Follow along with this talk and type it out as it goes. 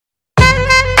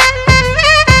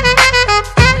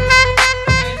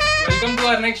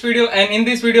next video, and in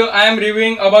this video I am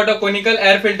reviewing about a conical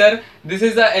air filter. This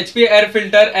is the HP air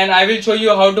filter and I will show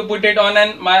you how to put it on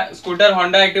my scooter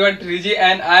Honda Activa 3G,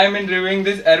 and I am reviewing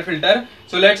this air filter.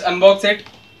 So let's unbox it.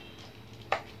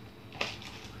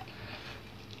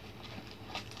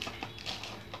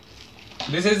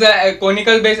 This is a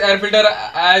conical base air filter,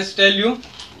 as tell you.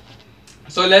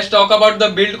 So let's talk about the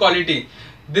build quality.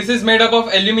 This is made up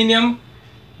of aluminium.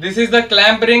 This is the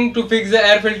clamp ring to fix the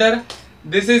air filter.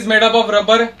 This is made up of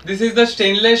rubber. This is the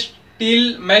stainless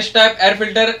steel mesh type air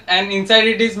filter, and inside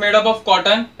it is made up of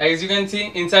cotton, as you can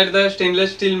see inside the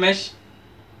stainless steel mesh.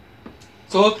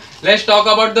 So let's talk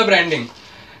about the branding.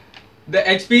 The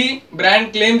HP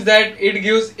brand claims that it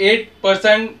gives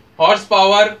 8%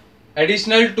 horsepower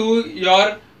additional to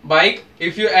your bike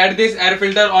if you add this air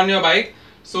filter on your bike.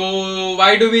 So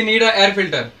why do we need an air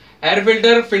filter? Air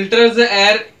filter filters the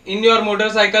air in your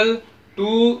motorcycle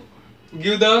to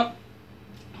give the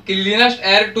cleanest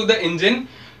air to the engine.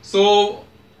 So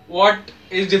what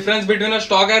is difference between a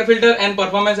stock air filter and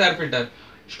performance air filter?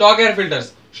 Stock air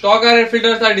filters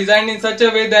are designed in such a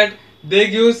way that they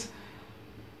gives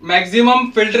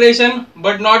maximum filtration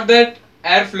but not that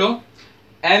airflow,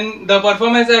 and the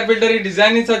performance air filter is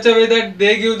designed in such a way that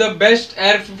they give the best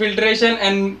air filtration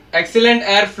and excellent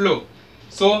airflow.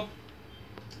 So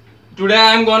today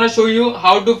I am gonna show you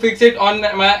how to fix it on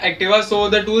my Activa. So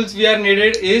the tools we are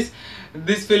needed is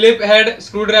this Phillips head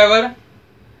screwdriver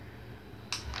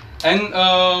and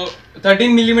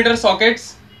 13mm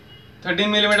sockets. I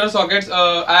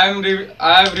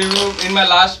have reviewed in my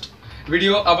last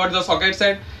video about the socket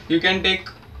set. You can take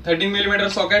 13mm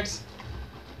sockets.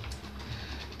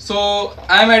 So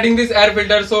I am adding this air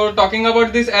filter. So talking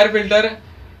about this air filter,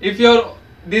 if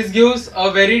this gives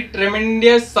a very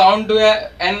tremendous sound to a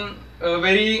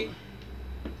very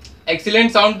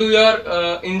excellent sound to your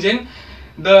engine,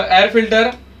 the air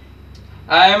filter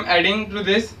I am adding to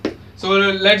this. So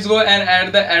let's go and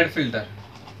add the air filter.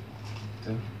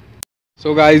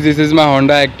 So guys, this is my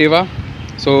Honda Activa.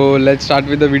 So let's start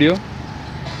with the video.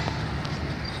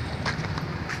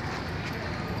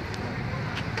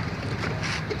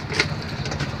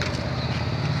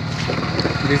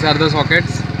 These are the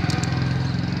sockets.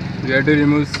 We have to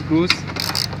remove screws.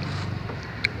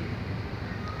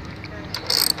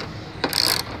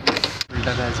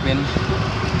 Filter has been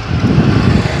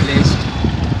placed.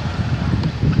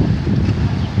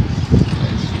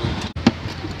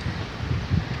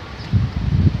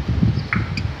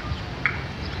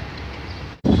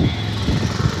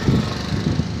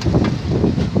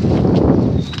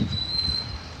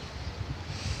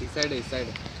 This side.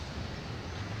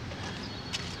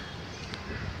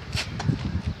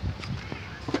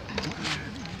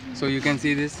 So you can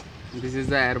see this is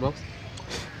the air box.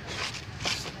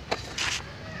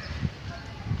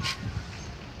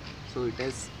 So it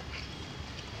has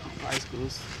 5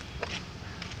 screws.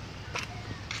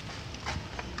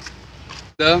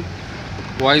 The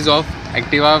voice of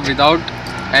Activa without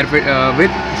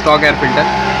with stock air filter.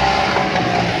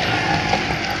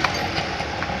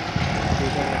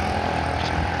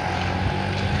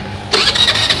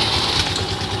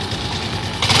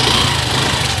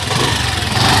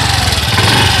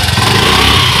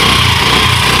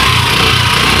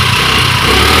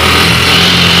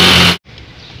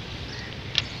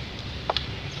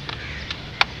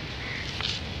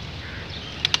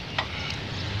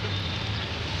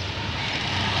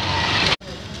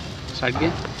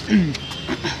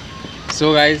 So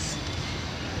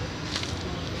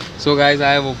guys,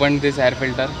 I have opened this air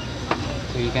filter.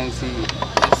 So you can see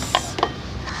this.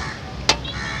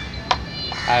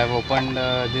 I have opened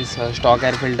this stock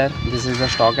air filter. This is the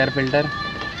stock air filter.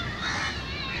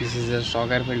 This is the stock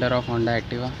air filter of Honda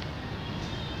Activa.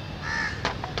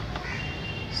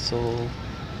 So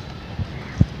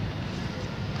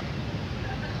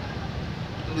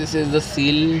this is the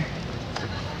seal.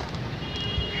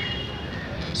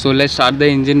 So let's start the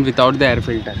engine without the air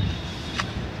filter.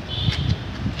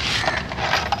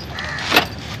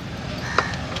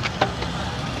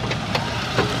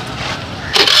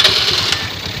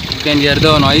 You can hear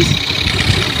the noise.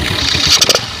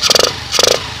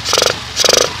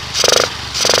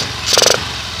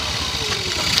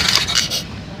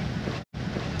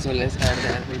 So let's add the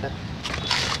air filter.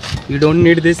 You don't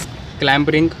need this clamp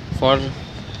ring for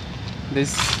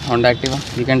this Honda Activa.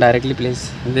 You can directly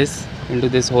place this into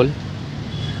this hole.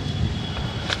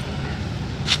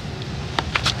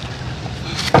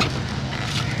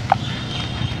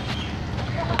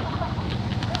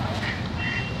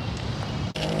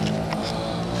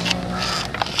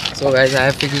 So guys, I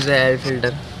have fixed the air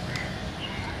filter.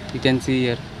 You can see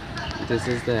here, this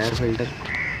is the air filter.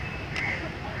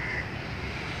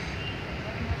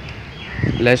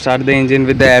 Let's start the engine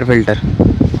with the air filter.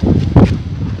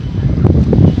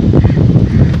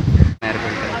 Air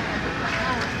filter.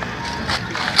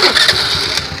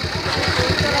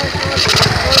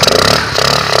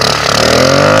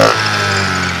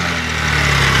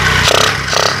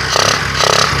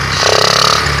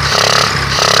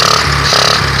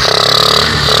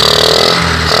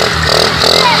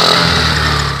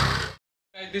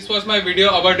 This was my video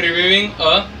about reviewing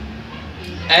a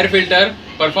air filter,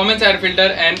 performance air filter,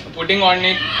 and putting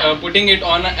it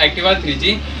on Activa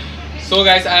 3G. So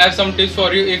guys, I have some tips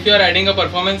for you. If you are adding a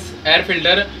performance air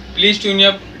filter, please tune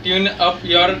up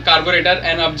your carburetor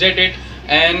and update it,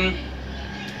 and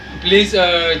please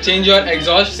change your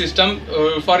exhaust system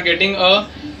for getting a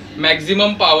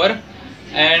maximum power.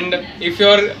 And if you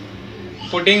are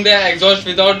putting the exhaust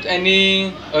without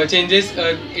any changes,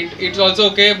 it's also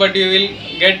okay, but you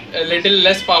will get a little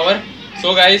less power.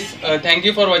 So guys, thank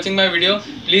you for watching my video.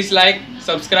 Please like,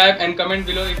 subscribe and comment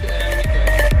below if